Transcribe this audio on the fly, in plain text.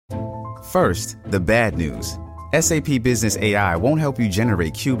First, the bad news. SAP Business AI won't help you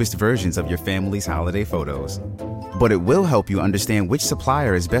generate cubist versions of your family's holiday photos. But it will help you understand which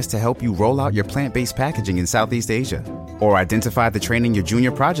supplier is best to help you roll out your plant-based packaging in Southeast Asia, or identify the training your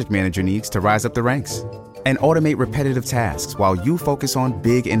junior project manager needs to rise up the ranks, and automate repetitive tasks while you focus on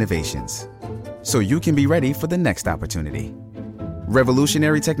big innovations, so you can be ready for the next opportunity.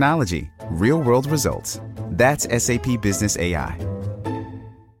 Revolutionary technology, real-world results. That's SAP Business AI.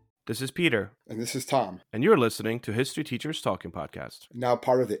 This is Peter. And this is Tom. And you're listening to History Teachers Talking Podcast. Now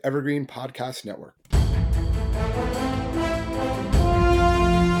part of the Evergreen Podcast Network.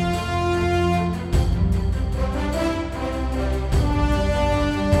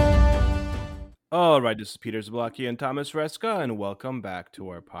 All right, this is Peter Zablocki and Thomas Reska, and welcome back to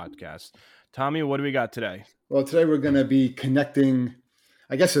our podcast. Tommy, what do we got today? Well, today we're going to be connecting,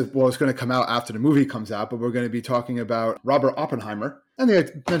 I guess it's going to come out after the movie comes out, but we're going to be talking about Robert Oppenheimer and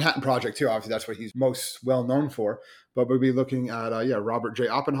the Manhattan Project too. Obviously, that's what he's most well known for. But we'll be looking at, Robert J.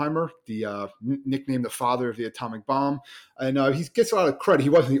 Oppenheimer, the nicknamed the father of the atomic bomb. And he gets a lot of credit. He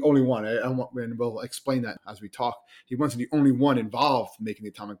wasn't the only one. And we'll explain that as we talk. He wasn't the only one involved in making the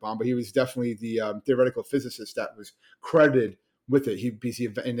atomic bomb, but he was definitely the theoretical physicist that was credited with it.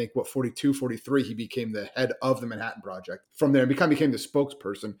 In 42, 43, he became the head of the Manhattan Project. From there, he became the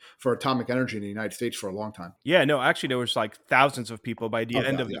spokesperson for atomic energy in the United States for a long time. Yeah, no, actually, there was like thousands of people by the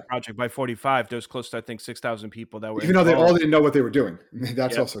end of the project. By 45, there was close to, I think, 6,000 people that were Even though they all didn't know what they were doing.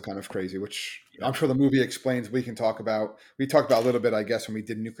 That's also kind of crazy, which I'm sure the movie explains. We talked about a little bit, I guess, when we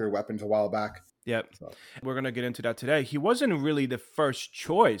did nuclear weapons a while back. Yep. So. We're going to get into that today. He wasn't really the first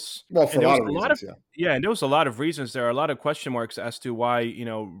choice. Well, for a lot of reasons, yeah, and there was a lot of reasons. There are a lot of question marks as to why,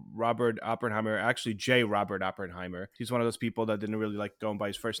 Robert Oppenheimer, actually J. Robert Oppenheimer, he's one of those people that didn't really like going by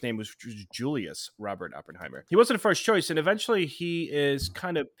his first name, was Julius Robert Oppenheimer. He wasn't the first choice, and eventually he is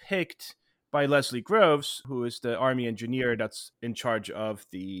kind of picked by Leslie Groves, who is the Army engineer that's in charge of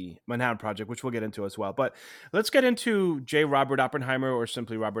the Manhattan Project, which we'll get into as well. But let's get into J. Robert Oppenheimer, or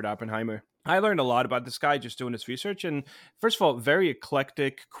simply Robert Oppenheimer. I learned a lot about this guy just doing this research. And first of all, very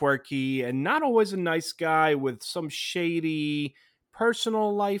eclectic, quirky, and not always a nice guy, with some shady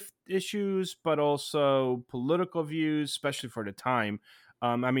personal life issues, but also political views, especially for the time.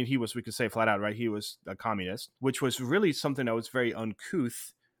 We could say flat out, right? He was a communist, which was really something that was very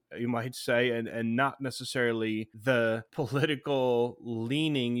uncouth, you might say, and not necessarily the political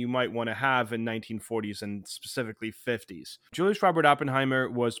leaning you might want to have in 1940s and specifically 50s. Julius Robert Oppenheimer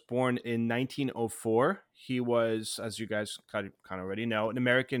was born in 1904. He was, as you guys kind of already know, an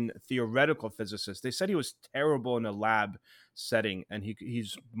American theoretical physicist. They said he was terrible in a lab setting, and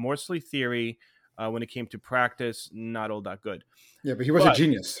he's mostly theory. When it came to practice, not all that good. Yeah, but he was a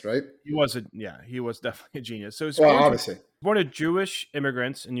genius, right? He was definitely a genius. So obviously. Born to Jewish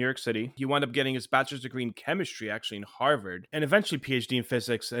immigrants in New York City. He wound up getting his bachelor's degree in chemistry, actually in Harvard, and eventually PhD in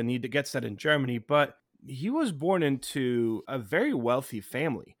physics, and he gets that in Germany. But he was born into a very wealthy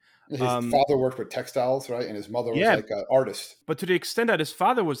family. His father worked with textiles, right? And his mother was like an artist. But to the extent that his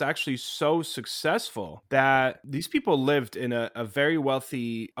father was actually so successful that these people lived in a very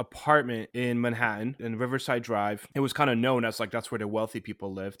wealthy apartment in Manhattan, in Riverside Drive. It was kind of known as like that's where the wealthy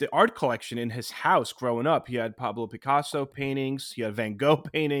people lived. The art collection in his house growing up, he had Pablo Picasso paintings, he had Van Gogh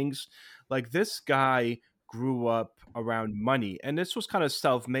paintings. Like, this guy grew up around money, and this was kind of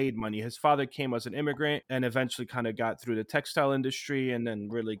self-made money. His father came as an immigrant and eventually kind of got through the textile industry and then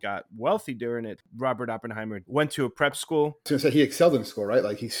really got wealthy during it. Robert Oppenheimer went to a prep school. I was going to say, he excelled in school, right?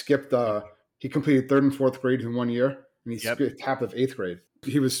 Like, he skipped, he completed 3rd and 4th grade in 1 year, and he skipped half of 8th grade.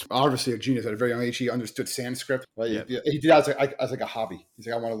 He was obviously a genius at a very young age. He understood Sanskrit. Right? He did that as like a hobby. He's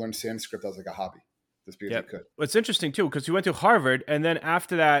like, I want to learn Sanskrit as like a hobby. It's interesting too, because he went to Harvard, and then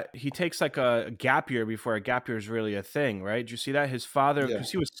after that he takes like a gap year before a gap year is really a thing, right? Did you see that? His father,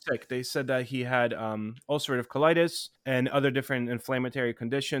 because he was sick, they said that he had ulcerative colitis and other different inflammatory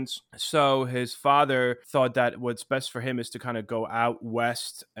conditions. So his father thought that what's best for him is to kind of go out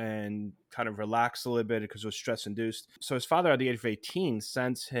west and kind of relax a little bit because it was stress induced. So his father at the age of 18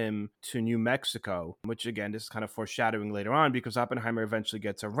 sends him to New Mexico, which again, this is kind of foreshadowing later on, because Oppenheimer eventually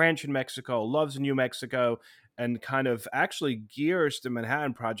gets a ranch in Mexico, loves New Mexico, and kind of actually gears the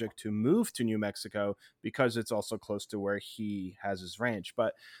Manhattan Project to move to New Mexico because it's also close to where he has his ranch.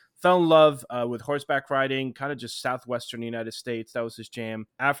 But fell in love with horseback riding, kind of just southwestern United States. That was his jam.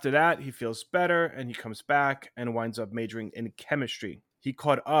 After that, he feels better and he comes back and winds up majoring in chemistry. He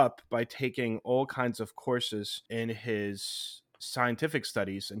caught up by taking all kinds of courses in his scientific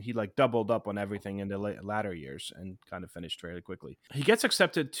studies, and he like doubled up on everything in the latter years and kind of finished fairly quickly. He gets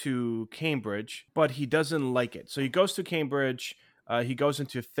accepted to Cambridge, but he doesn't like it. So he goes to Cambridge He goes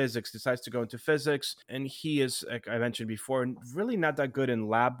into physics, decides to go into physics, and he is, like I mentioned before, really not that good in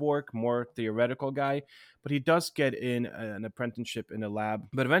lab work, more theoretical guy. But he does get in an apprenticeship in a lab,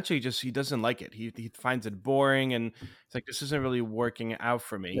 but eventually just he doesn't like it. He finds it boring, and it's like, this isn't really working out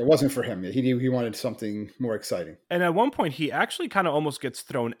for me. It wasn't for him. He wanted something more exciting. And at one point, he actually kind of almost gets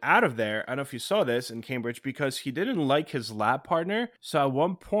thrown out of there. I don't know if you saw this in Cambridge, because he didn't like his lab partner. So at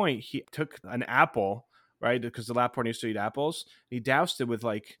one point, he took an apple, right? Because the lab partner used to eat apples. He doused it with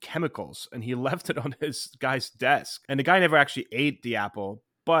like chemicals and he left it on his guy's desk. And the guy never actually ate the apple.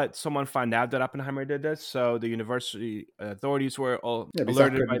 But someone found out that Oppenheimer did this, so the university authorities were all Yeah, but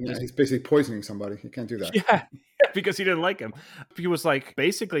alerted by this. he's basically poisoning somebody. You can't do that. Yeah, because he didn't like him. He was like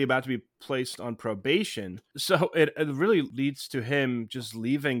basically about to be placed on probation. So it really leads to him just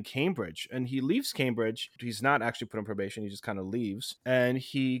leaving Cambridge. And he leaves Cambridge. He's not actually put on probation. He just kind of leaves. And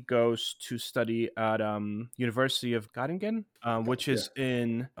he goes to study at University of Göttingen, which is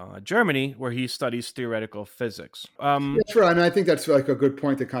in Germany, where he studies theoretical physics. That's right. And I think that's like a good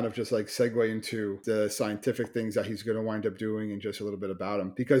point to kind of just like segue into the scientific things that he's going to wind up doing and just a little bit about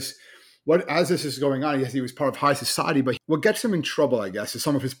him. Because as this is going on, yes, he was part of high society, but what gets him in trouble, I guess, is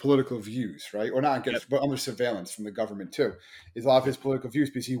some of his political views, right? Or not gets, but under surveillance from the government too, is a lot of his political views,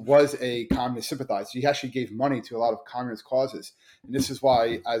 because he was a communist sympathizer. He actually gave money to a lot of communist causes. And this is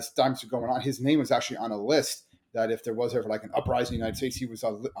why, as times are going on, his name was actually on a list that if there was ever like an uprising in the United States,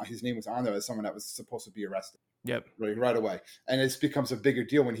 his name was on there as someone that was supposed to be arrested. Yep. Right away. And it becomes a bigger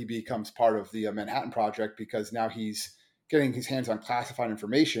deal when he becomes part of the Manhattan Project, because now he's getting his hands on classified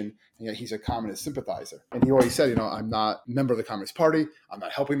information, and yet he's a communist sympathizer. And he always said, I'm not a member of the Communist Party. I'm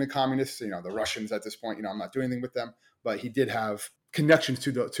not helping the communists, the Russians at this point, I'm not doing anything with them. But he did have connections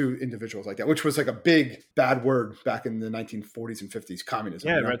to individuals like that, which was like a big bad word back in the 1940s and 50s, communism.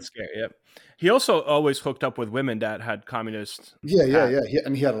 Yeah, Red Scare, yep. He also always hooked up with women that had communist. Yeah.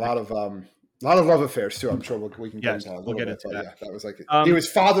 And he had a lot of love affairs too. I'm sure we can get into that a little bit. That. Yeah, that was like he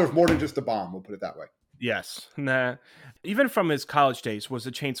was father of more than just a bomb. We'll put it that way. Yes. Nah. Even from his college days, was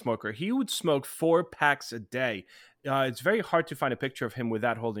a chain smoker. He would smoke 4 packs a day. It's very hard to find a picture of him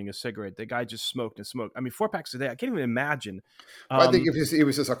without holding a cigarette. The guy just smoked and smoked. I mean, 4 packs a day. I can't even imagine. I think it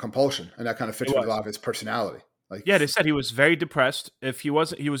was just a compulsion, and that kind of fits with a lot of his personality. Yeah, they said he was very depressed. If he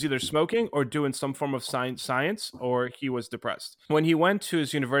wasn't, he was either smoking or doing some form of science, or he was depressed. When he went to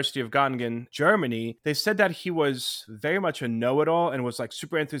his University of Göttingen, Germany, they said that he was very much a know-it-all and was like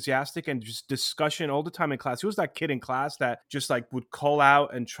super enthusiastic and just discussion all the time in class. He was that kid in class that just like would call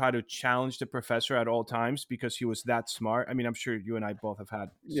out and try to challenge the professor at all times because he was that smart. I mean, I'm sure you and I both have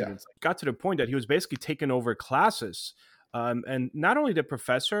had students. Yeah. Got to the point that he was basically taking over classes. And not only the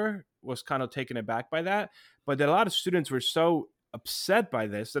professor was kind of taken aback by that, but that a lot of students were so upset by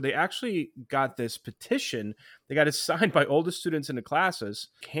this that they actually got this petition. They got it signed by all the students in the classes,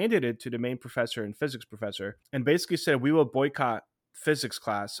 handed it to the main professor and physics professor, and basically said, we will boycott physics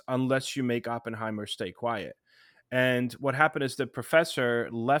class unless you make Oppenheimer stay quiet. And what happened is the professor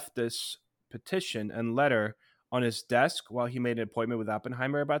left this petition and letter on his desk while he made an appointment with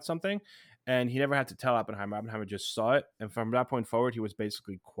Oppenheimer about something. And he never had to tell Oppenheimer. Oppenheimer just saw it. And from that point forward, he was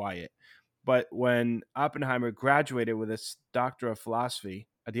basically quiet. But when Oppenheimer graduated with his doctor of philosophy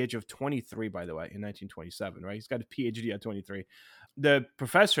at the age of 23, by the way, in 1927, right? He's got a PhD at 23. The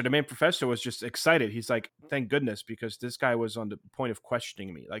main professor was just excited. He's like, thank goodness, because this guy was on the point of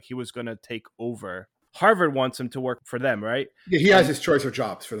questioning me. Like he was going to take over. Harvard wants him to work for them, right? Yeah, he has his choice of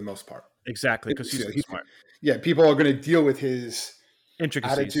jobs for the most part. Exactly, because he's smart. Yeah, people are going to deal with his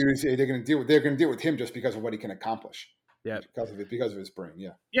intricacies. Attitudes. They're going to deal with him just because of what he can accomplish. Yeah, because of his brain.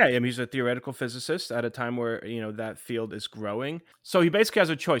 Yeah. I mean, he's a theoretical physicist at a time where that field is growing. So he basically has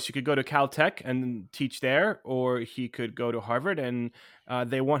a choice. He could go to Caltech and teach there, or he could go to Harvard. And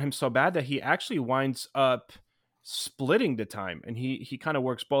they want him so bad that he actually winds up splitting the time, and he kind of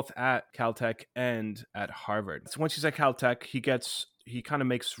works both at Caltech and at Harvard. So once he's at Caltech, he kind of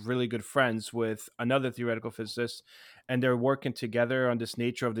makes really good friends with another theoretical physicist, and they're working together on this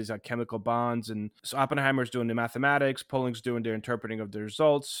nature of these chemical bonds. And so Oppenheimer's doing the mathematics, Polling's doing their interpreting of the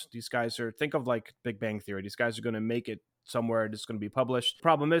results. These guys think of like Big Bang Theory. These guys are going to make it somewhere that's going to be published.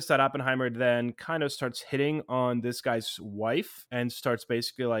 Problem is that Oppenheimer then kind of starts hitting on this guy's wife and starts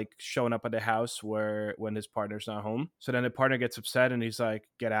basically like showing up at the house when his partner's not home. So then the partner gets upset and he's like,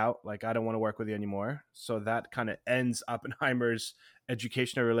 get out. Like, I don't want to work with you anymore. So that kind of ends Oppenheimer's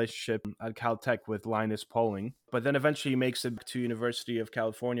educational relationship at Caltech with Linus Pauling, but then eventually he makes it to University of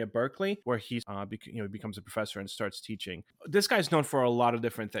California, Berkeley, where he becomes a professor and starts teaching. This guy's known for a lot of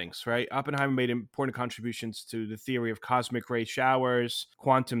different things, right? Oppenheimer made important contributions to the theory of cosmic ray showers,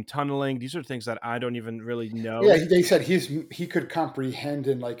 quantum tunneling. These are things that I don't even really know. Yeah, they said he could comprehend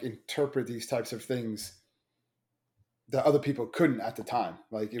and like interpret these types of things that other people couldn't at the time.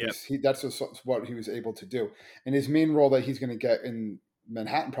 Like that's what he was able to do. And his main role that he's going to get in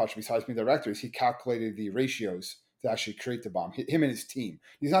Manhattan Project, besides being director, is he calculated the ratios to actually create the bomb. Him and his team.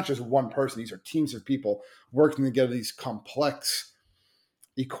 He's not just one person. These are teams of people working together these complex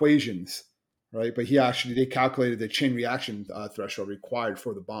equations, right? But they calculated the chain reaction threshold required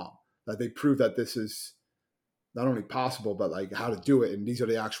for the bomb. That they proved that this is not only possible, but like how to do it. And these are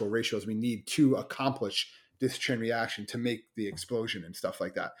the actual ratios we need to accomplish this chain reaction to make the explosion and stuff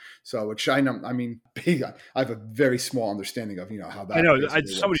like that. So, which I know, I mean, I have a very small understanding of, how that. I know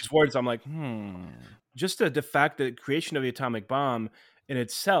some of these words, I'm like, just the fact that creation of the atomic bomb in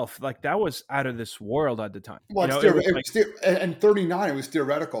itself, like that was out of this world at the time. Well, in 39, it was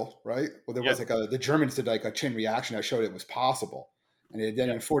theoretical, right? Well, there was the Germans did like a chain reaction that showed it was possible. And then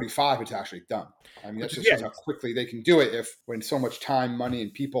in 45, it's actually done. I mean, that's just shows how quickly they can do it when so much time, money,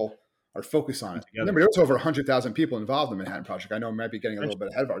 and people are focused on it. Remember, there was over 100,000 people involved in the Manhattan Project. I know we might be getting a little bit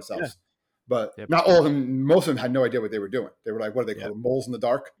ahead of ourselves, but not all of them. Most of them had no idea what they were doing. They were like, what do they call them? Moles in the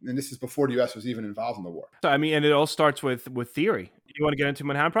dark? And this is before the U.S. was even involved in the war. So, I mean, and it all starts with theory. You want to get into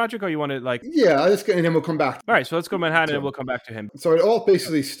Manhattan Project, or you want to like? Yeah, and then we'll come back. All right, so let's go to Manhattan, and we'll come back to him. So it all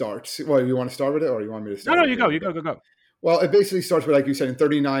basically starts. Well, you want to start with it, or you want me to start? No, you go. Well, it basically starts with, like you said, in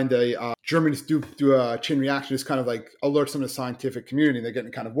 39, Germans do a chain reaction. Just kind of like alerts some of the scientific community, and they're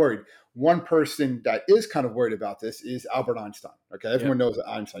getting kind of worried. One person that is kind of worried about this is Albert Einstein. Okay, everyone knows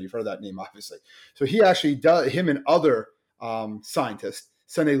Einstein. You've heard of that name, obviously. So he actually him and other scientists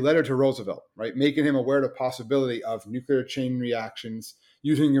send a letter to Roosevelt, right, making him aware of the possibility of nuclear chain reactions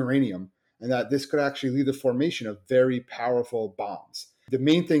using uranium, and that this could actually lead to the formation of very powerful bombs. The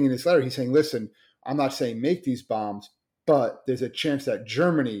main thing in this letter, he's saying, listen, I'm not saying make these bombs, but there's a chance that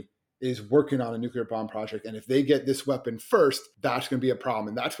Germany is working on a nuclear bomb project. And if they get this weapon first, that's going to be a problem.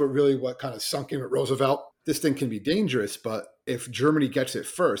 And that's what kind of sunk in with Roosevelt. This thing can be dangerous, but if Germany gets it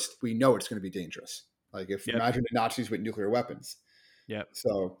first, we know it's going to be dangerous. Like imagine the Nazis with nuclear weapons. Yeah.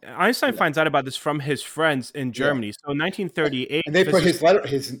 So Einstein finds out about this from his friends in Germany. Yeah. So in 1938, and they put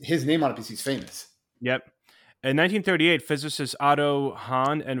his name on it because he's famous. Yep. In 1938, physicists Otto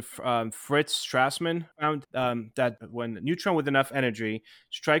Hahn and Fritz Strassmann found that when a neutron with enough energy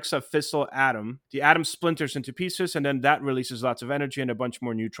strikes a fissile atom, the atom splinters into pieces, and then that releases lots of energy and a bunch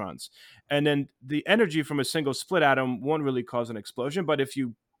more neutrons. And then the energy from a single split atom won't really cause an explosion, but if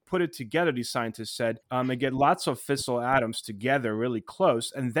you put it together, these scientists said, and get lots of fissile atoms together really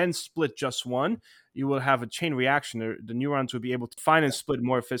close and then split just one, you will have a chain reaction. The neurons would be able to find and split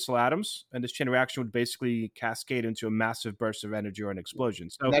more fissile atoms, and this chain reaction would basically cascade into a massive burst of energy or an explosion.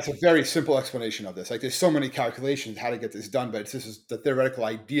 So and that's a very simple explanation of this. Like there's so many calculations how to get this done, but this is the theoretical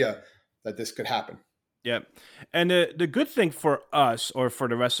idea that this could happen. Yeah. And the good thing for us or for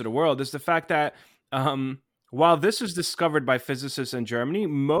the rest of the world is the fact that while this is discovered by physicists in Germany,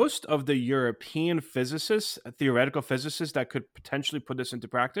 most of the European physicists, theoretical physicists that could potentially put this into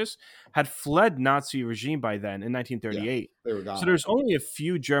practice, had fled Nazi regime by then in 1938. They were gone. So there's only a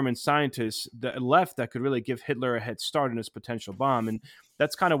few German scientists that left that could really give Hitler a head start in his potential bomb. And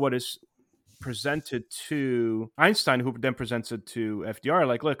that's kind of what is presented to Einstein, who then presents it to FDR.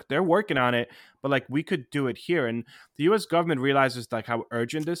 Like, look, they're working on it, but like we could do it here. And the U.S. government realizes like how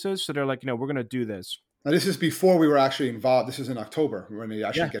urgent this is. So they're like, we're going to do this. Now, this is before we were actually involved. This is in October when it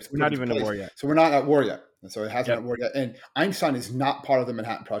actually gets. We're not even at war yet. So we're not at war yet. And so it hasn't at war yet. And Einstein is not part of the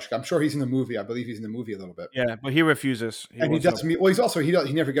Manhattan Project. I'm sure he's in the movie. I believe he's in the movie a little bit. Yeah, but he refuses. He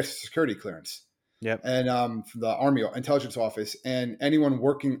never gets a security clearance. Yep. And from the Army Intelligence Office, and anyone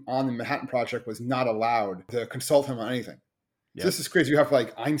working on the Manhattan Project was not allowed to consult him on anything. Yep. So this is crazy. You have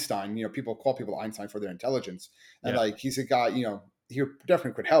like Einstein. People call people Einstein for their intelligence, and like he's a guy. He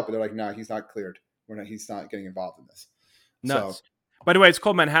definitely could help, but they're like, no, he's not cleared. He's not getting involved in this. Nuts. So, by the way, it's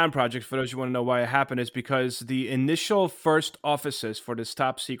called Manhattan Project. For those who want to know why it happened, is because the initial first offices for this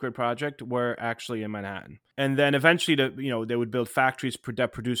top secret project were actually in Manhattan. And then eventually, they would build factories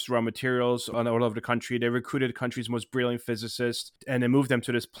that produced raw materials all over the country. They recruited the country's most brilliant physicists, and they moved them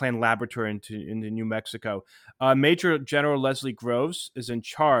to this planned laboratory in New Mexico. Major General Leslie Groves is in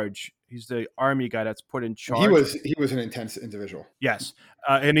charge. He's the army guy that's put in charge. He was an intense individual. Yes.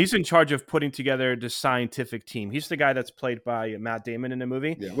 And he's in charge of putting together the scientific team. He's the guy that's played by Matt Damon in the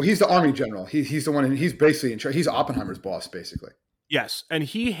movie. Yeah. Well, he's the army general. He's the one, and he's basically in charge. He's Oppenheimer's boss, basically. Yes, and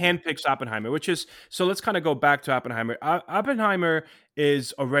he handpicks Oppenheimer, which is so. Let's kind of go back to Oppenheimer. Oppenheimer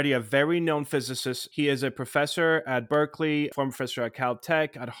is already a very known physicist. He is a professor at Berkeley, former professor at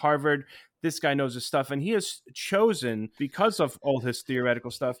Caltech, at Harvard. This guy knows his stuff, and he is chosen because of all his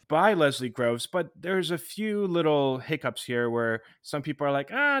theoretical stuff by Leslie Groves. But there's a few little hiccups here where some people are like,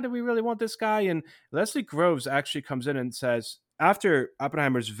 do we really want this guy? And Leslie Groves actually comes in and says, after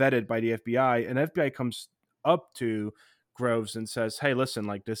Oppenheimer's vetted by the FBI, and FBI comes up to Groves and says, hey, listen,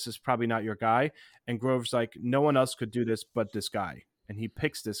 like, this is probably not your guy. And Groves like, no one else could do this but this guy. And he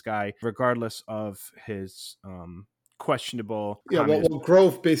picks this guy regardless of his questionable Well,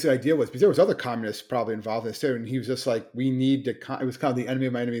 Grove basically idea was, because there was other communists probably involved in this too, and he was just like, we need to, it was kind of the enemy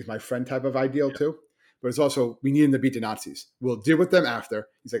of my enemy is my friend type of ideal too. But it's also, we need him to beat the Nazis. We'll deal with them after.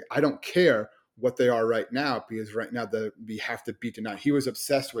 He's like, I don't care what they are right now, because right now we have to beat the Nazis. He was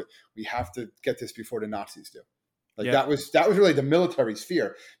obsessed with, we have to get this before the Nazis do. That was really the military's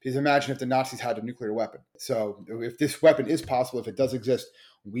fear. Because imagine if the Nazis had a nuclear weapon. So if this weapon is possible, if it does exist,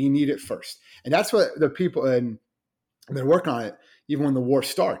 we need it first. And that's what the people, and they're working on it even when the war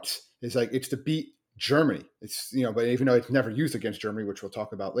starts. It's like, it's to beat Germany. It's, but even though it's never used against Germany, which we'll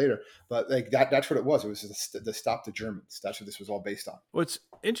talk about later, but like that's what it was. It was to stop the Germans. That's what this was all based on. What's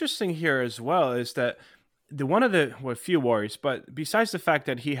interesting here as well is that one of the few worries, but besides the fact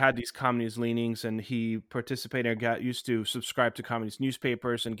that he had these communist leanings and he participated and got used to subscribe to communist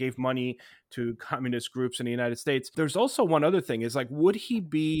newspapers and gave money to communist groups in the United States, there's also one other thing is like, would he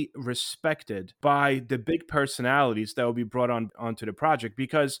be respected by the big personalities that will be brought onto the project?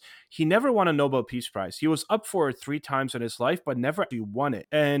 Because he never won a Nobel Peace Prize. He was up for it 3 times in his life, but never actually won it.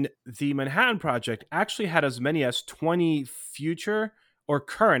 And the Manhattan Project actually had as many as 20 future or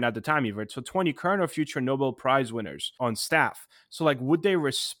current at the time even. So 20 current or future Nobel Prize winners on staff. So like, would they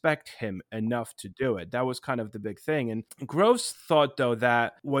respect him enough to do it? That was kind of the big thing. And Groves thought, though,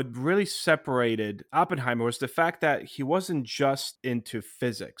 that what really separated Oppenheimer was the fact that he wasn't just into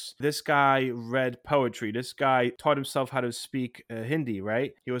physics. This guy read poetry. This guy taught himself how to speak Hindi,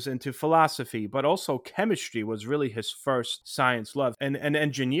 right? He was into philosophy, but also chemistry was really his first science love. And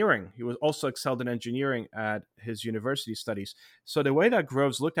engineering. He was also excelled in engineering at his university studies. So the way that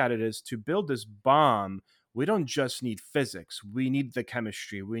Groves looked at it is, to build this bomb, we don't just need physics. We need the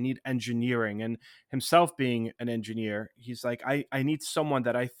chemistry. We need engineering. And himself being an engineer, he's like, I need someone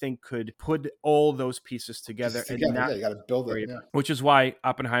that I think could put all those pieces together. You got to build it. Yeah. Which is why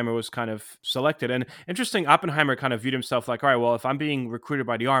Oppenheimer was kind of selected. And interesting, Oppenheimer kind of viewed himself like, all right, well, if I'm being recruited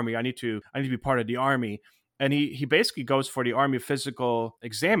by the Army, I need to be part of the Army. And he basically goes for the Army physical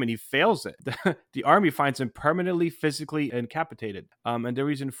exam and he fails it. The Army finds him permanently physically incapacitated. And the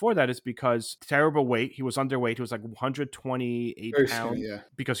reason for that is because terrible weight. He was underweight. He was like 128 pounds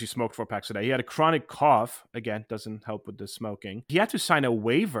because he smoked 4 packs a day. He had a chronic cough. Again, doesn't help with the smoking. He had to sign a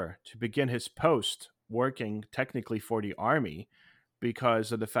waiver to begin his post working technically for the Army,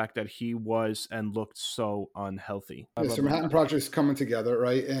 because of the fact that he was and looked so unhealthy. So Manhattan Project is coming together,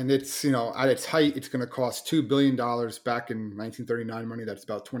 right? And it's, at its height, it's going to cost $2 billion back in 1939 money. That's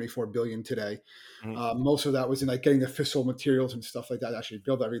about $24 billion today. Mm-hmm. Most of that was in like getting the fissile materials and stuff like that, actually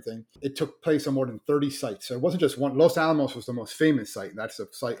build everything. It took place on more than 30 sites. So it wasn't just one. Los Alamos was the most famous site. That's the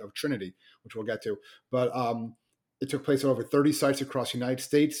site of Trinity, which we'll get to. But it took place at over 30 sites across the United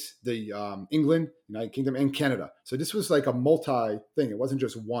States, England, United Kingdom, and Canada. So this was like a multi thing. It wasn't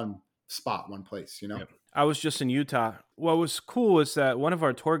just one spot, one place, Yep. I was just in Utah. What was cool is that one of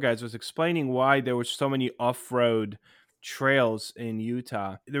our tour guides was explaining why there were so many off-road trails in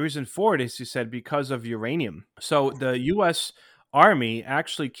Utah. The reason for it is, he said, because of uranium. So the U.S. Army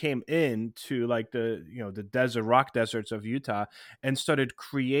actually came into like the rock deserts of Utah and started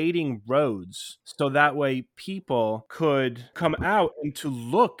creating roads so that way people could come out and to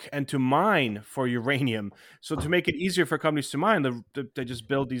look and to mine for uranium. So to make it easier for companies to mine, they just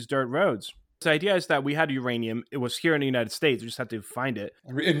build these dirt roads. The idea is that we had uranium. It was here in the United States. We just had to find it.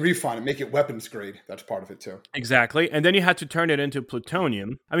 And refine it, make it weapons grade. That's part of it too. Exactly. And then you had to turn it into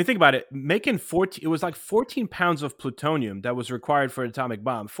plutonium. I mean, think about it. It was like 14 pounds of plutonium that was required for an atomic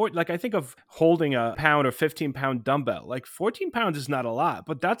bomb. I think of holding a pound or 15-pound dumbbell. Like 14 pounds is not a lot,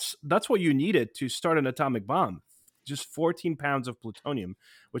 but that's what you needed to start an atomic bomb. Just 14 pounds of plutonium,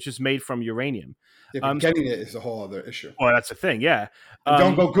 which is made from uranium. Yeah, but getting it is a whole other issue. Well, that's the thing, yeah.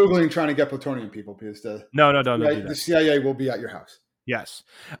 Don't go Googling trying to get plutonium, people, because don't do that. The CIA will be at your house. Yes.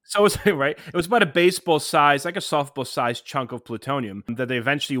 So it's right. It was about a baseball size, like a softball size chunk of plutonium that they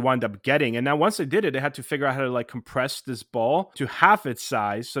eventually wound up getting. And now once they did it, they had to figure out how to like compress this ball to half its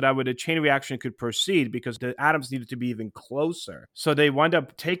size so that way the chain reaction could proceed because the atoms needed to be even closer. So they wound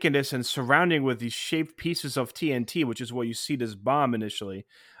up taking this and surrounding with these shaped pieces of TNT, which is what you see this bomb initially.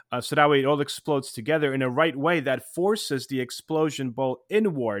 So that way it all explodes together in a right way that forces the explosion bolt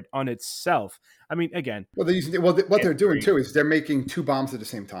inward on itself. I mean, again, Well, what they're doing too is they're making two bombs at the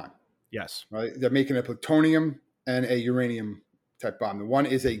same time, yes. right? They're making a plutonium and a uranium type bomb. The one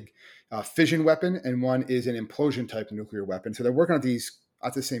is a fission weapon, and one is an implosion type nuclear weapon. So they're working on these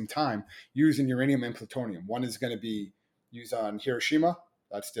at the same time using uranium and plutonium. One is going to be used on Hiroshima.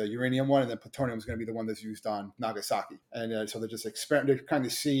 That's the uranium one, and then plutonium is going to be the one that's used on Nagasaki. And so they're just experimenting to kind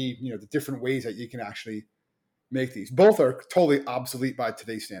of see, the different ways that you can actually make these. Both are totally obsolete by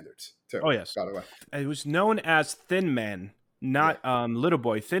today's standards, too. Oh, yes. By the way. It was known as Thin Man, not Little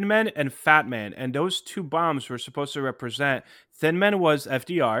Boy. Thin Man and Fat Man. And those two bombs were supposed to represent Thin Man was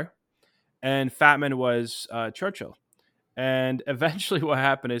FDR and Fat Man was Churchill. And eventually what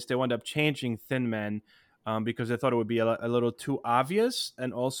happened is they wound up changing Thin Man because they thought it would be a little too obvious.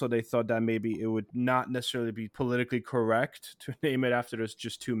 And also they thought that maybe it would not necessarily be politically correct to name it after there's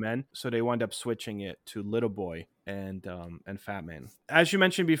just two men. So they wound up switching it to Little Boy and Fat Man. As you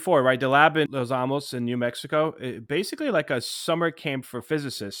mentioned before, right, the lab in Los Alamos in New Mexico, basically like a summer camp for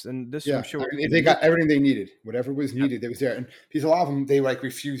physicists. And this, I'm sure, they got everything they needed. Whatever was needed, it was there. And because a lot of them, they like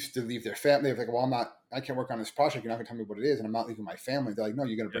refused to leave their family. They're like, well, I can't work on this project. You're not going to tell me what it is, and I'm not leaving my family. They're like, no,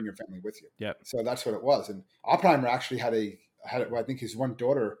 you're going to bring your family with you. Yeah. So that's what it was. And Oppenheimer actually had I think his one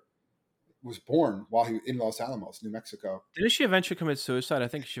daughter was born while he was in Los Alamos, New Mexico. Didn't she eventually commit suicide? I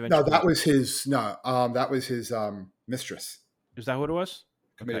think she eventually. No, that was his. No, that was his mistress. Is that what it was?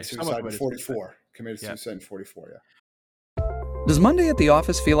 Committed suicide in 44. Committed suicide in 44. Yeah. Does Monday at the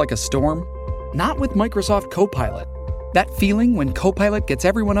office feel like a storm? Not with Microsoft Copilot. That feeling when Copilot gets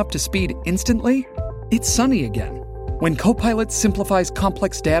everyone up to speed instantly? It's sunny again. When Copilot simplifies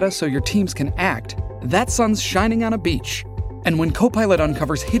complex data so your teams can act, that sun's shining on a beach. And when Copilot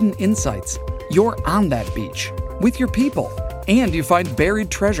uncovers hidden insights, you're on that beach with your people, and you find buried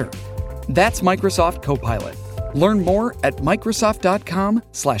treasure. That's Microsoft Copilot. Learn more at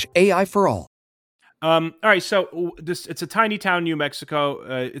Microsoft.com/AI for all. All right, so it's a tiny town in New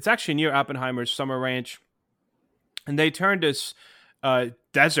Mexico. It's actually near Oppenheimer's summer ranch. And they turned this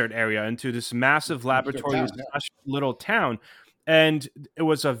desert area into this massive laboratory little town. And it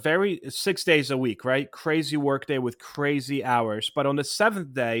was 6 days a week, right? Crazy work day with crazy hours. But on the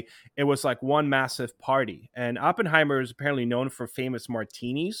seventh day, it was like one massive party. And Oppenheimer is apparently known for famous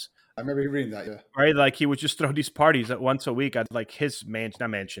martinis. I remember reading that, yeah. Right? Like he would just throw these parties at once a week at like his not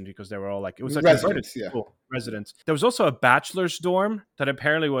mansion because they were all like, it was like residents, residents. There was also a bachelor's dorm that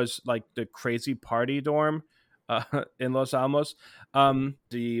apparently was like the crazy party dorm. In Los Alamos,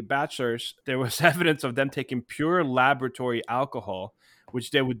 the bachelors, there was evidence of them taking pure laboratory alcohol,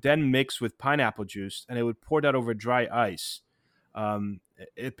 which they would then mix with pineapple juice, and they would pour that over dry ice.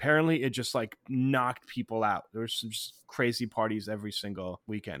 Apparently, it just like knocked people out. There was some just crazy parties every single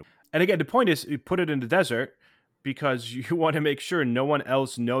weekend. And again, the point is, you put it in the desert because you want to make sure no one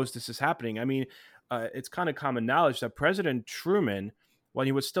else knows this is happening. I mean, it's kind of common knowledge that President Truman, when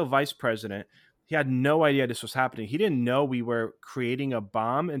he was still vice president, he had no idea this was happening. He didn't know we were creating a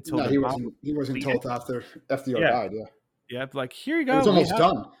bomb until he wasn't told after FDR died. Yeah. Yeah. Like, here you go. It was almost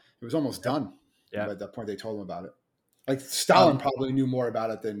done. It was almost done. Yeah. At that point, they told him about it. Like Stalin probably knew more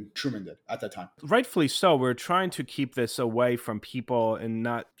about it than Truman did at that time. Rightfully so. We're trying to keep this away from people and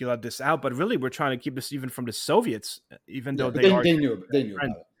not let this out. But really, we're trying to keep this even from the Soviets, even though they knew about it.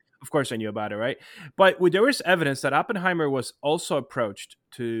 Of course I knew about it, right? But there was evidence that Oppenheimer was also approached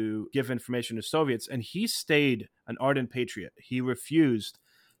to give information to Soviets, and he stayed an ardent patriot. He refused.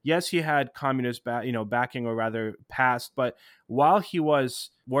 Yes, he had communist backing, or rather past, but while he was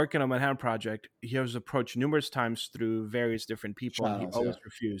working on the Manhattan Project, he was approached numerous times through various different people, and he always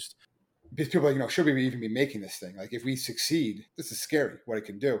refused. Because people are like, should we even be making this thing? Like, if we succeed, this is scary, what it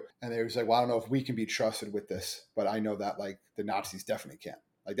can do. And they was like, well, I don't know if we can be trusted with this, but I know that, like, the Nazis definitely can.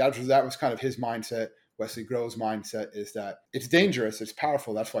 Like that was kind of his mindset. Wesley Grove's mindset is that it's dangerous, it's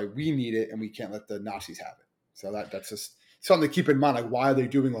powerful. That's why we need it, and we can't let the Nazis have it. So that's just something to keep in mind. Like, why are they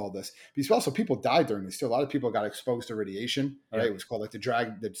doing all this? Because also people died during this too. A lot of people got exposed to radiation. Right? It was called like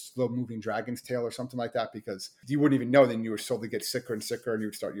the slow-moving dragon's tail or something like that. Because you wouldn't even know. Then you were slowly get sicker and sicker, and you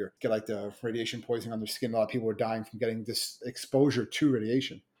would get like the radiation poisoning on their skin. A lot of people were dying from getting this exposure to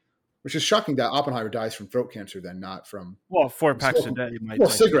radiation. Which is shocking that Oppenheimer dies from throat cancer then, not from 4 packs a day. well,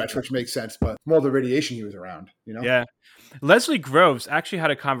 cigarettes, which makes sense, but more the radiation he was around, you know? Yeah. Leslie Groves actually had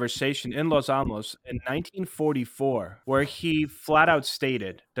a conversation in Los Alamos in 1944 where he flat out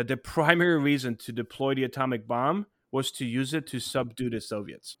stated that the primary reason to deploy the atomic bomb was to use it to subdue the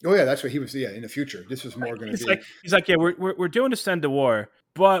Soviets. Oh yeah, that's what he was. Yeah, in the future, this was more going to be. He's like, yeah, we're doing this to end the war,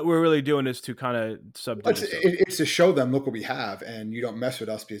 but we're really doing this to kind of subdue. It's to show them, look what we have, and you don't mess with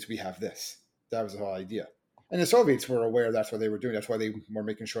us because we have this. That was the whole idea. And the Soviets were aware that's what they were doing. That's why they were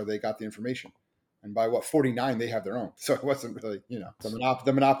making sure they got the information. And by 49, they have their own. So it wasn't really,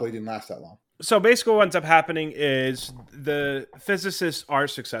 the monopoly didn't last that long. So basically what ends up happening is the physicists are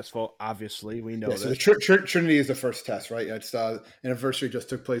successful. Obviously, we know this. So the Trinity is the first test, right? It's anniversary just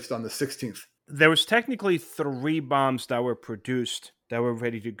took place on the 16th. There was technically 3 bombs that were produced that were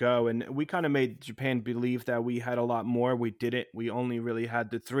ready to go. And we kind of made Japan believe that we had a lot more. We didn't. We only really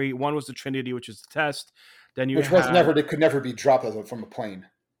had the 3. One was the Trinity, which is the test. Then it could never be dropped from a plane.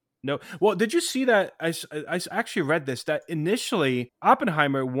 No. Well, did you see that? I actually read this, that initially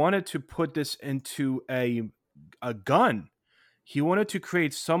Oppenheimer wanted to put this into a gun. He wanted to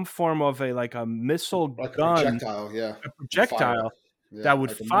create some form of a missile like gun. A projectile, yeah. A projectile that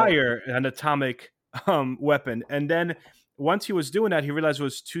would fire an atomic weapon. And then once he was doing that, he realized it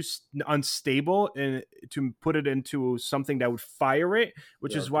was too unstable to put it into something that would fire it,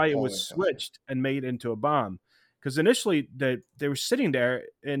 which is why it was switched and made into a bomb. Because initially they were sitting there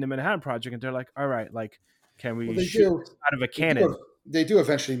in the Manhattan Project, and they're like, "All right, can we shoot out of a cannon?" They do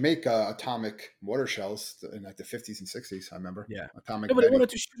eventually make atomic water shells in the 50s and 60s. I remember. Yeah, atomic. No, but they wanted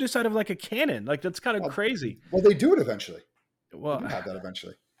to shoot this out of a cannon. That's kind of crazy. Well, they do it eventually. Well, they have that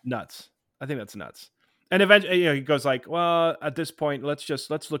eventually. Nuts. I think that's nuts. And eventually, he goes well, at this point, let's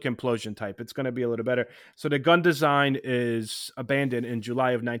look implosion type. It's going to be a little better. So the gun design is abandoned in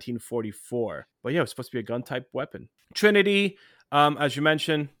July of 1944. But yeah, it was supposed to be a gun type weapon. Trinity, as you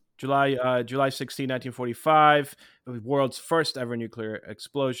mentioned, July 16, 1945, the world's first ever nuclear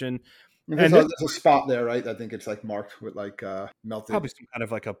explosion. And there's a spot there, right? I think it's marked with melted. Probably some kind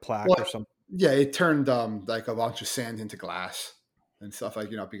of a plaque or something. Yeah, it turned a bunch of sand into glass and stuff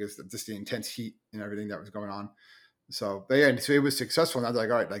because of just the intense heat and everything that was going on. So it was successful. And I was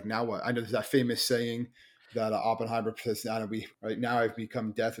like, all right, now what? I know there's that famous saying that Oppenheimer says, now I've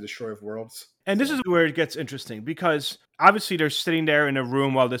become death, the destroyer of worlds. And this is where it gets interesting because obviously they're sitting there in a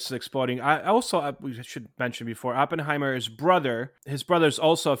room while this is exploding. We should mention before, Oppenheimer's brother, is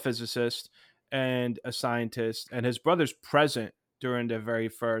also a physicist and a scientist, and his brother's present during the very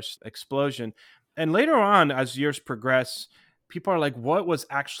first explosion. And later on, as years progress, people are like, what was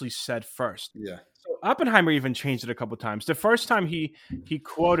actually said first? Yeah. So Oppenheimer even changed it a couple of times. The first time he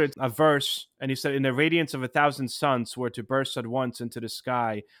quoted a verse, and he said, "In the radiance of 1,000 suns were to burst at once into the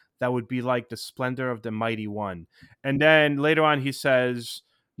sky, that would be like the splendor of the mighty one." And then later on he says,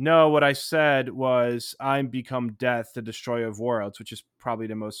 "No, what I said was, I'm become death, the destroyer of worlds," which is probably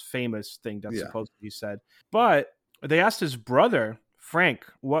the most famous thing that's supposed to be said. But they asked his brother, Frank,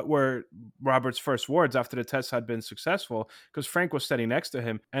 what were Robert's first words after the test had been successful, because Frank was sitting next to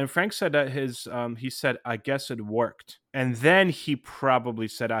him. And Frank said that he said, "I guess it worked." And then he probably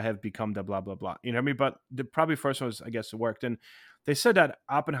said, "I have become the blah, blah, blah." You know what I mean? But the probably first one was, "I guess it worked." And they said that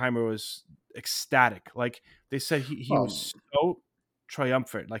Oppenheimer was ecstatic. They said he was so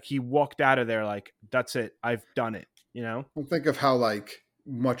triumphant. He walked out of there that's it. I've done it. Well, think of how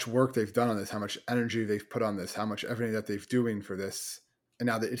much work they've done on this, how much energy they've put on this, how much everything that they've doing for this, and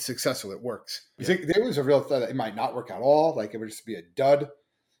now that it's successful, it works. You think there was a real thought that it might not work at all, it would just be a dud,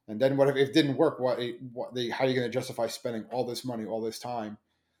 and then what if it didn't work? How are you going to justify spending all this money, all this time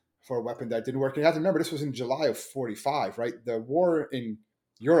for a weapon that didn't work? And you have to remember, this was in July of 45, right? The war in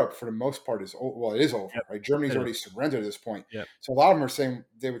Europe, for the most part, is over, right? Germany's already surrendered at this point. Yep. So a lot of them are saying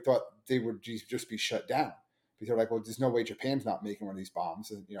thought they would just be shut down. They're like, well, there's no way Japan's not making one of these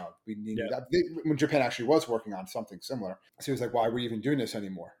bombs. And, we need that. When Japan actually was working on something similar. So he was like, why are we even doing this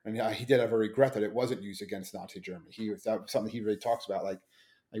anymore? And he did have a regret that it wasn't used against Nazi Germany. That was something he really talks about.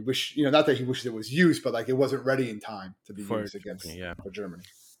 I wish, not that he wished it was used, but it wasn't ready in time to be used against Germany.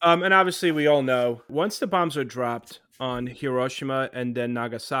 And obviously we all know, once the bombs are dropped on Hiroshima and then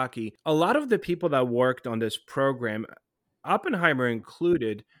Nagasaki, a lot of the people that worked on this program, Oppenheimer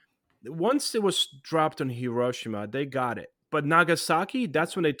included, once it was dropped on Hiroshima, they got it. But Nagasaki,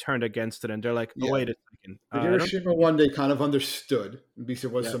 that's when they turned against it. And they're like, wait a second. The Hiroshima one, they kind of understood because there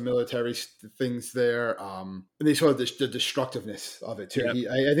was some military things there. And they saw the destructiveness of it, too.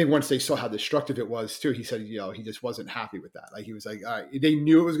 I think once they saw how destructive it was, too, he said, he just wasn't happy with that. He was like, all right, they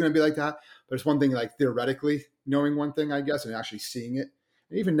knew it was going to be like that. But it's one thing, theoretically knowing one thing, I guess, and actually seeing it.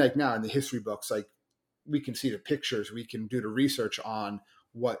 And even like now in the history books, like we can see the pictures, we can do the research on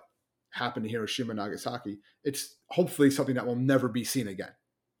what happened to Hiroshima and Nagasaki. It's hopefully something that will never be seen again,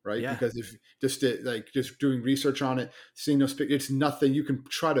 right? Yeah. Because if just doing research on it, seeing those pictures, it's nothing. You can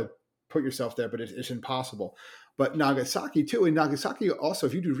try to put yourself there, but it's impossible. But Nagasaki too, in Nagasaki also,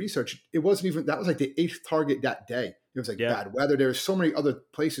 if you do research, it wasn't even, that was like the 8th target that day. It was like bad weather. There were so many other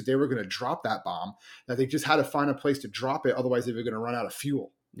places they were going to drop that bomb that they just had to find a place to drop it. Otherwise they were going to run out of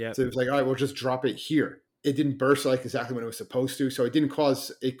fuel. Yeah. So it was like, all right, we'll just drop it here. It didn't burst like exactly when it was supposed to. So it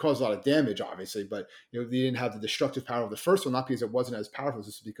caused a lot of damage, obviously, but they didn't have the destructive power of the first one, not because it wasn't as powerful,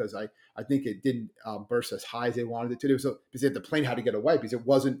 just because I think it didn't burst as high as they wanted it to do. So because the plane had to get away because it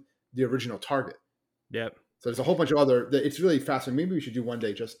wasn't the original target. Yep. So there's a whole bunch of other, it's really fascinating. Maybe we should do one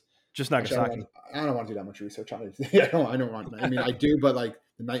day just Nagasaki. I don't want to do that much research on it. I don't want. I mean, I do, but like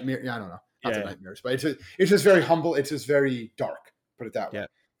the nightmare. Yeah, I don't know. Not the nightmares, but it's just very humble. It's just very dark. Put it that way.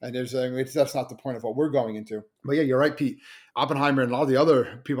 And that's not the point of what we're going into. But yeah, you're right, Pete. Oppenheimer and all the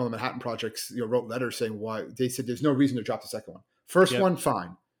other people on the Manhattan projects, wrote letters saying why. They said there's no reason to drop the second one. First one,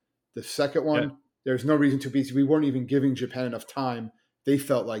 fine. The second one, there's no reason to, because we weren't even giving Japan enough time. They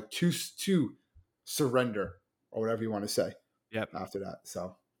felt like to surrender, or whatever you want to say. After that,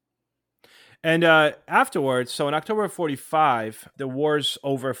 so. And afterwards, so in October of 1945, the war's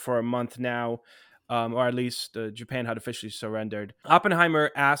over for a month now, or at least Japan had officially surrendered.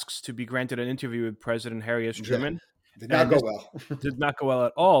 Oppenheimer asks to be granted an interview with President Harry S. Truman. Did not go well. Did not go well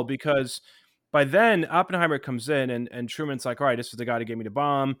at all, because by then Oppenheimer comes in and Truman's like, all right, this is the guy that gave me the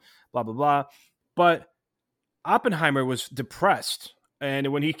bomb, blah, blah, blah. But Oppenheimer was depressed.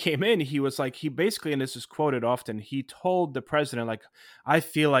 And when he came in, he was like, he basically, and this is quoted often, he told the president, like, I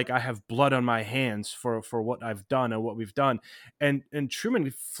feel like I have blood on my hands for what I've done and what we've done. And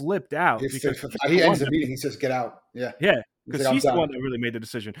Truman flipped out. Because he ends the meeting. He says, get out. Yeah. Yeah. Because he's the one that really made the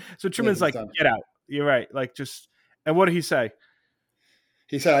decision. So Truman's like, get out. You're right. Like, just, and what did he say?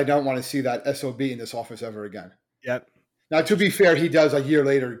 He said, I don't want to see that SOB in this office ever again. Yep. Now, to be fair, he does a year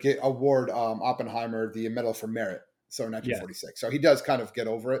later award Oppenheimer the Medal for Merit. So in 1946. So he does kind of get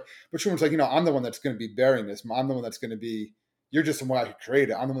over it. But Truman's like, I'm the one that's going to be bearing this. I'm the one that's going to be, you're just the one who created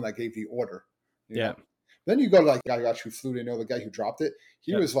it. I'm the one that gave the order. You know? Then you go to like the guy who actually flew to the guy who dropped it.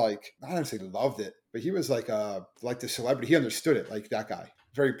 He was like, I don't say loved it, but he was like the celebrity. He understood it, like that guy.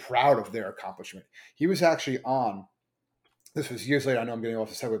 Very proud of their accomplishment. He was actually on, this was years later. I know I'm getting off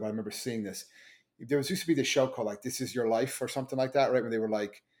the segue, but I remember seeing this. There used to be this show called like This Is Your Life or something like that, right? When they were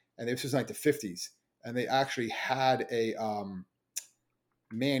like, and this was like the 50s. And they actually had a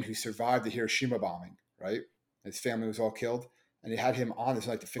man who survived the Hiroshima bombing, right? His family was all killed. And they had him on. It's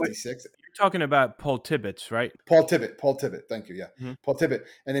like the 56. You're talking about Paul Tibbets, right? Paul Tibbet. Thank you. Yeah. Mm-hmm. Paul Tibbet.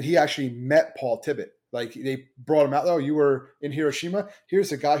 And then he actually met Paul Tibbet. Like they brought him out. Oh, you were in Hiroshima? Here's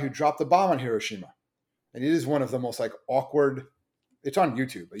the guy who dropped the bomb on Hiroshima. And it is one of the most like awkward, it's on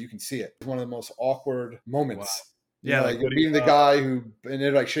YouTube, but you can see it. It's one of the most awkward moments. Wow. Yeah, like you're meeting the guy and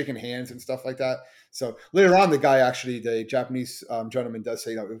they're like shaking hands and stuff like that. So later on, the guy actually, the Japanese gentleman does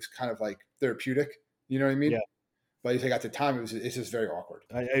say, it was kind of like therapeutic. You know what I mean? Yeah. But he's like, at the time, it's just very awkward.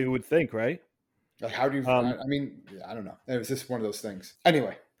 I would think, right? Like, how do you? I mean, I don't know. It was just one of those things.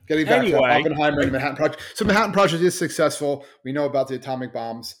 Anyway, getting back to Oppenheimer and the Manhattan Project. So Manhattan Project is successful. We know about the atomic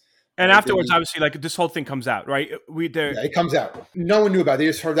bombs. And afterwards, obviously, like this whole thing comes out, right? It comes out. No one knew about it. They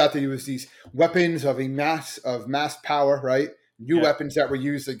just heard out that it was these weapons of mass power, right? New weapons that were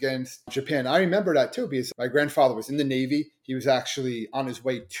used against Japan. I remember that too because my grandfather was in the Navy. He was actually on his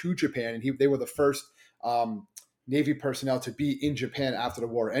way to Japan, and they were the first Navy personnel to be in Japan after the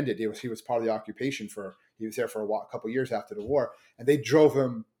war ended. He was part of the occupation he was there for a couple of years after the war, and they drove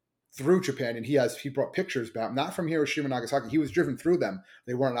him through Japan, and he brought pictures back, not from Hiroshima and Nagasaki. He was driven through them.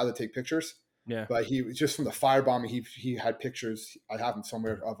 They weren't allowed to take pictures. Yeah. But he was just from the firebombing. He had pictures. I have them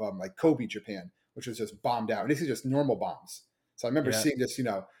somewhere of like Kobe, Japan, which was just bombed out. And this is just normal bombs. So I remember seeing this, when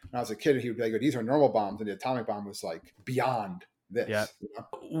I was a kid, and he would be like, these are normal bombs. And the atomic bomb was like beyond this. Yeah.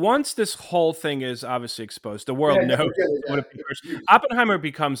 Once this whole thing is obviously exposed, the world knows. Oppenheimer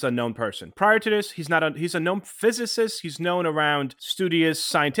becomes a known person. Prior to this, he's a known physicist. He's known around studious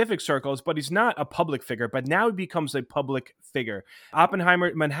scientific circles, but he's not a public figure. But now he becomes a public figure.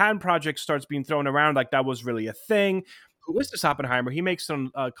 Oppenheimer, Manhattan Project starts being thrown around like that was really a thing. Who is this Oppenheimer? He makes it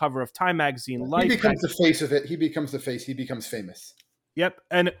on a cover of Time magazine. He becomes the face of it. He becomes the face. He becomes famous. Yep.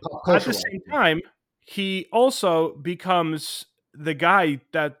 And at the same time, he also becomes the guy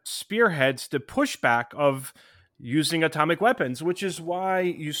that spearheads the pushback of using atomic weapons, which is why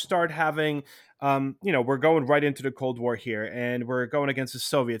you start having we're going right into the Cold War here, and we're going against the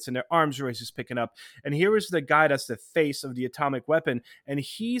Soviets, and their arms race is picking up. And here is the guy that's the face of the atomic weapon, and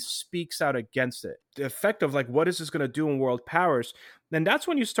he speaks out against it. The effect of like, what is this going to do in world powers? Then that's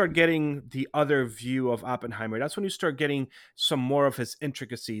when you start getting the other view of Oppenheimer. That's when you start getting some more of his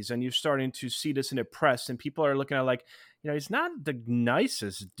intricacies, and you're starting to see this in the press, and people are looking at like, he's not the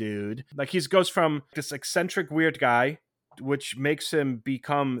nicest dude. Like he goes from this eccentric, weird guy, which makes him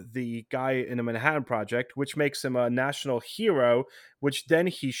become the guy in the Manhattan Project, which makes him a national hero, which then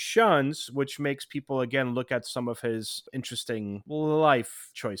he shuns, which makes people again look at some of his interesting life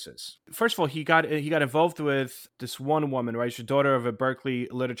choices. First of all, he got involved with this one woman, right? She's the daughter of a Berkeley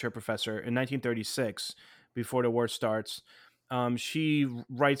literature professor in 1936, before the war starts. She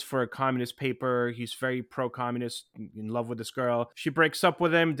writes for a communist paper. He's very pro-communist, in love with this girl. She breaks up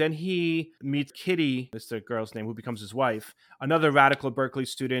with him. Then he meets Kitty, that's the girl's name, who becomes his wife. Another radical Berkeley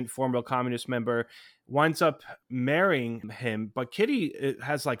student, former communist member, winds up marrying him. But Kitty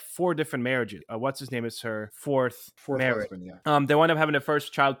has like 4 different marriages. What's his name is her fourth marriage. Husband, yeah. They wind up having the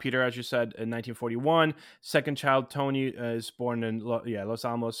first child, Peter, as you said, in 1941. Second child, Tony, is born in Los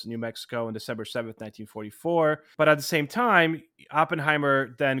Alamos, New Mexico, on December 7th, 1944. But at the same time,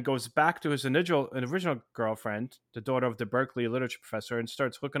 Oppenheimer then goes back to his original girlfriend, the daughter of the Berkeley literature professor, and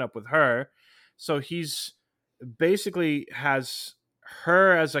starts hooking up with her. So he's basically has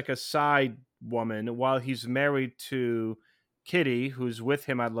her as like a side woman while he's married to Kitty, who's with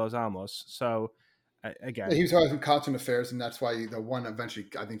him at Los Alamos. So again, he was always in constant affairs, and that's why the one eventually,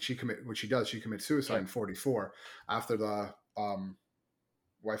 I think she commits suicide in 44 after the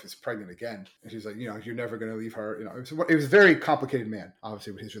wife is pregnant again, and she's like, you're never going to leave her. It was a very complicated man,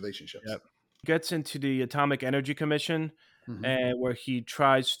 obviously, with his relationships. Yep. Gets into the Atomic Energy Commission, and where he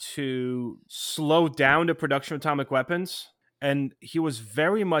tries to slow down the production of atomic weapons. And he was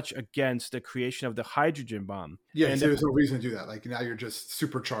very much against the creation of the hydrogen bomb. Yeah, and there's no reason to do that. Like now you're just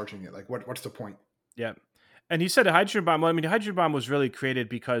supercharging it. Like what's the point? Yeah. And he said the hydrogen bomb, the hydrogen bomb was really created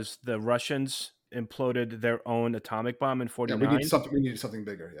because the Russians imploded their own atomic bomb in 49. Yeah, we needed something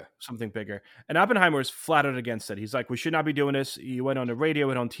bigger, yeah. Something bigger. And Oppenheimer was flat out against it. He's like, we should not be doing this. You went on the radio,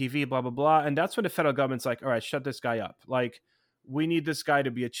 went on TV, blah, blah, blah. And that's when the federal government's like, all right, shut this guy up. Like, we need this guy to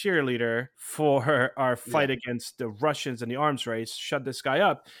be a cheerleader for our fight against the Russians in the arms race. Shut this guy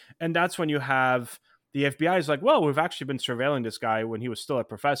up. And that's when you have the FBI is like, well, we've actually been surveilling this guy when he was still a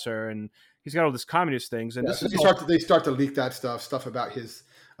professor, and he's got all these communist things. And they start to leak that stuff about his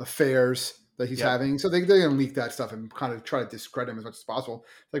affairs that he's having. So they're going to leak that stuff and kind of try to discredit him as much as possible.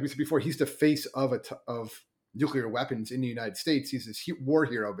 Like we said before, he's the face of nuclear weapons in the United States. He's this war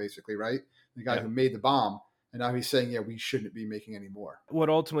hero, basically, right? The guy who made the bomb. And now he's saying, we shouldn't be making any more. What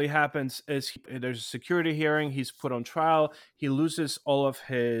ultimately happens is there's a security hearing. He's put on trial. He loses all of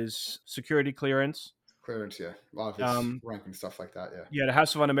his security clearance. A lot of his rank and stuff like that, Yeah, the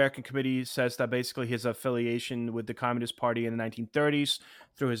House of Un-American Committee says that basically his affiliation with the Communist Party in the 1930s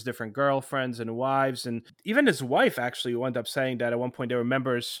through his different girlfriends and wives, and even his wife actually wound up saying that at one point they were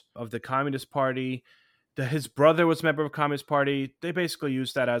members of the Communist Party. His brother was a member of the Communist Party. They basically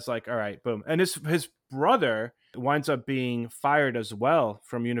used that as like, all right, boom. And his brother winds up being fired as well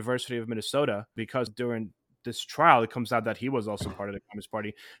from University of Minnesota because during this trial, it comes out that he was also part of the Communist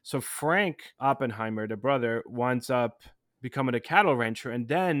Party. So Frank Oppenheimer, the brother, winds up becoming a cattle rancher. And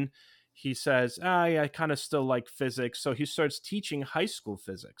then he says, I kind of still like physics. So he starts teaching high school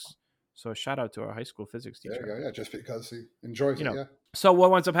physics. So a shout out to our high school physics teacher. There you go. Yeah, just because he enjoys it. Yeah. So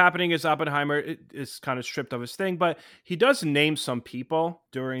what winds up happening is Oppenheimer is kind of stripped of his thing, but he does name some people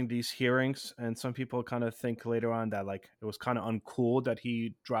during these hearings, and some people kind of think later on that like it was kind of uncool that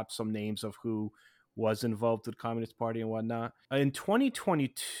he dropped some names of who was involved with the Communist Party and whatnot. In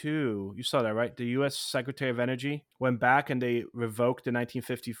 2022, you saw that, right? The U.S. Secretary of Energy went back and they revoked the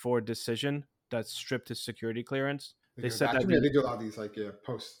 1954 decision that stripped his security clearance. They said that they do a lot of these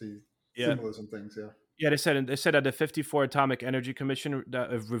post the symbolism things, Yeah, they said that the 54 Atomic Energy Commission that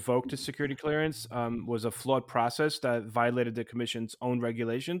revoked his security clearance was a flawed process that violated the commission's own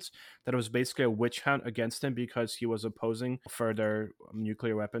regulations, that it was basically a witch hunt against him because he was opposing further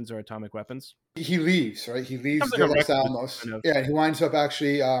nuclear weapons or atomic weapons. He leaves, right? He leaves Los Alamos. Yeah, he winds up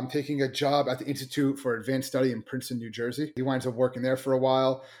actually taking a job at the Institute for Advanced Study in Princeton, New Jersey. He winds up working there for a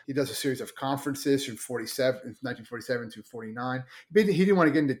while. He does a series of conferences from 1947 to 49. He didn't want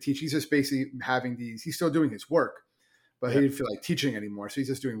to get into teaching. He's just basically having these. He's still doing his work, but he didn't feel like teaching anymore. So he's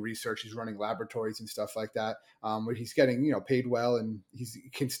just doing research. He's running laboratories and stuff like that, where he's getting paid well, and he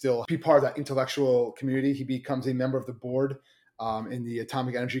can still be part of that intellectual community. He becomes a member of the board in the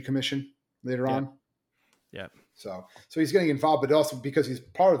Atomic Energy Commission later on. Yeah. So he's getting involved, but also because he's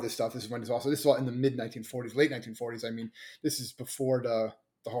part of this stuff, this is all in the mid 1940s, late 1940s. I mean, this is before the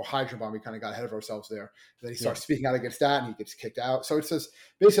whole Hydrogen bomb. We kind of got ahead of ourselves there. And then he starts speaking out against that, and he gets kicked out. So it's just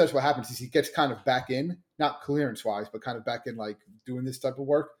basically that's what happens is he gets kind of back in, not clearance wise, but kind of back in like doing this type of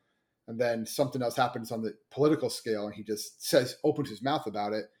work. And then something else happens on the political scale, and he just opens his mouth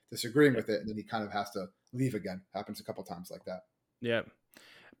about it, disagreeing with it, and then he kind of has to leave again. Happens a couple times like that. Yeah.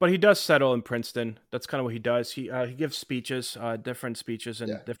 But he does settle in Princeton. That's kind of what he does. He gives speeches, different speeches,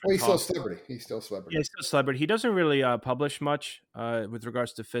 and different. Well, he's still a celebrity. Yeah, he's still a celebrity. He doesn't really publish much with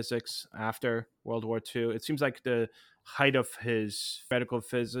regards to physics after World War II. It seems like the height of his medical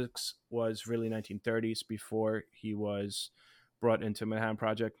physics was really 1930s before he was brought into Manhattan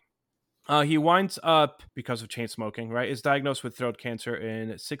Project. He winds up, because of chain smoking, right, is diagnosed with throat cancer in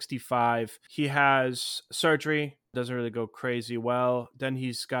 1965. He has surgery, doesn't really go crazy well. Then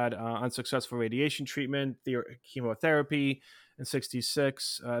he's got unsuccessful radiation treatment, chemotherapy in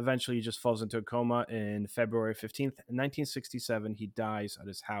 1966. Eventually, he just falls into a coma in February 15th. In 1967, he dies at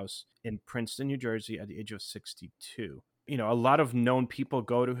his house in Princeton, New Jersey at the age of 62. You know, a lot of known people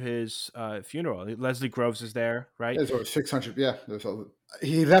go to his funeral. Leslie Groves is there, right? There's over 600. Yeah.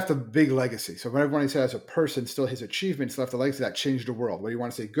 He left a big legacy. So whenever he says a person, still his achievements left a legacy that changed the world. Whether you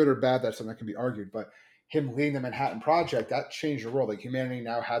want to say good or bad, that's something that can be argued. But him leading the Manhattan Project, that changed the world. Like humanity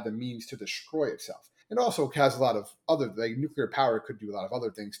now had the means to destroy itself. It also has a lot of other, like nuclear power could do a lot of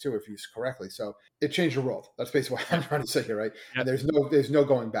other things too if used correctly. So it changed the world. That's basically what I'm trying to say here, right? Yep. And there's no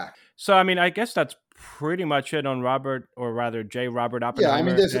going back. So I mean, I guess that's pretty much it on Robert Oppenheimer. Yeah, I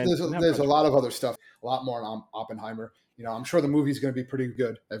mean, there's a lot of other stuff, a lot more on Oppenheimer. You know, I'm sure the movie's going to be pretty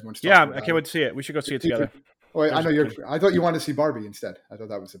good. Everyone's talking about I can't wait to see it. We should go see it together. Wait, I thought you wanted to see Barbie instead. I thought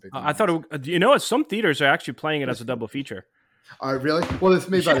that was a big thing. I thought some theaters are actually playing it as a double feature. Really? Well, it's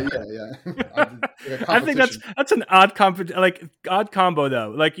made by I think that's an odd combo though.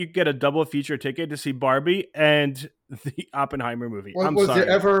 Like you get a double feature ticket to see Barbie and the Oppenheimer movie. Well, was there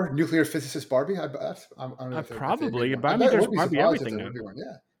ever nuclear physicist Barbie? I don't know. Probably. But I mean, there's Barbie everything now.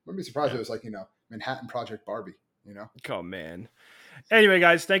 Yeah, wouldn't be surprised if it was like Manhattan Project Barbie. You know? Oh man. Anyway,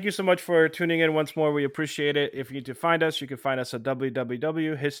 guys, thank you so much for tuning in once more. We appreciate it. If you need to find us, you can find us at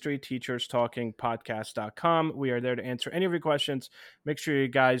www.historyteacherstalkingpodcast.com. We are there to answer any of your questions. Make sure you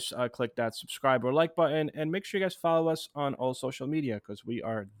guys click that subscribe or like button, and make sure you guys follow us on all social media because we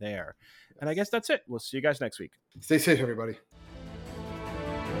are there. Yes. And I guess that's it. We'll see you guys next week. Stay safe, everybody.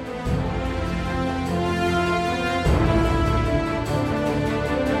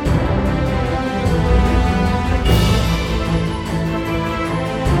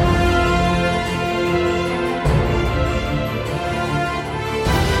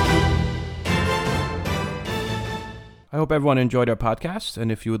 I hope everyone enjoyed our podcast,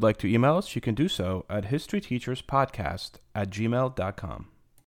 and if you would like to email us, you can do so at historyteacherspodcast@gmail.com.